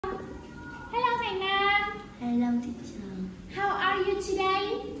Hello teacher. How are you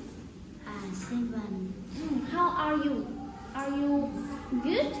today? 7. How are you? Are you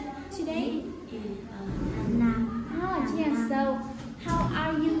good today? Yes. So, how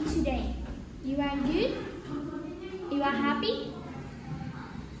are you today? You are good? You are happy?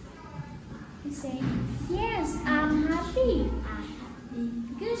 You say, yes, I'm happy.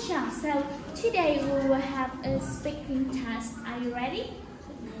 Good job. So, today we will have a speaking test. Are you ready?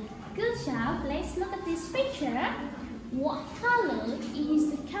 Good job. Let's look at this picture. What color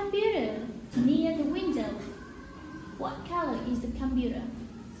is the computer near the window? What color is the computer?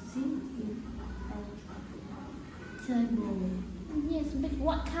 Yes, but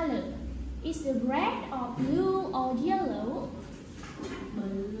what color? Is it red or blue or yellow?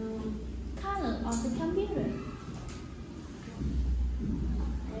 Blue. Color of the computer?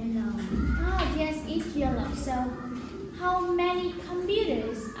 Yellow. Oh, yes, it's yellow. So, how many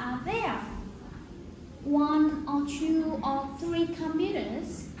computers are there? 1 or 2 or 3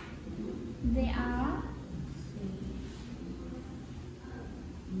 computers? There are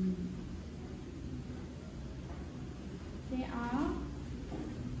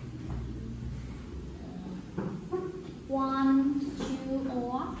one, 2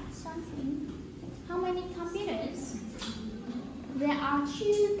 or something. How many computers? There are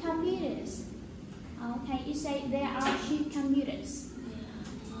 2 computers. Okay, you say there are 2 computers.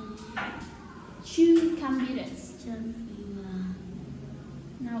 2 computers.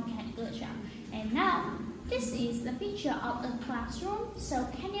 Okay, good job. And now, this is the picture of a classroom. So,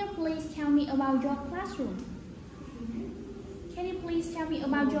 can you please tell me about your classroom? Can you please tell me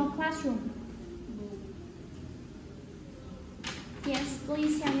about your classroom? Yes,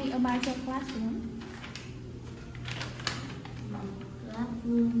 please tell me about your classroom.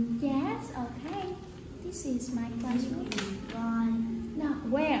 Classroom. Yes, okay. This is my classroom. Right. No,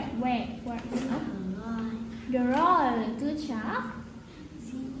 where? Right. The roll. Good job.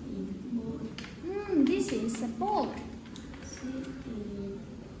 This is a board.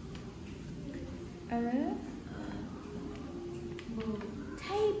 A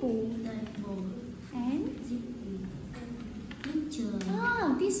table. And Teacher.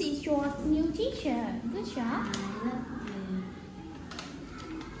 oh, this is your new teacher. Good job.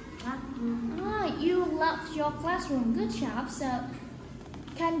 Oh, you love your classroom. Good job. So,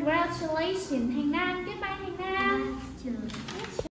 congratulations, Thành Nam. Goodbye, Thành Nam.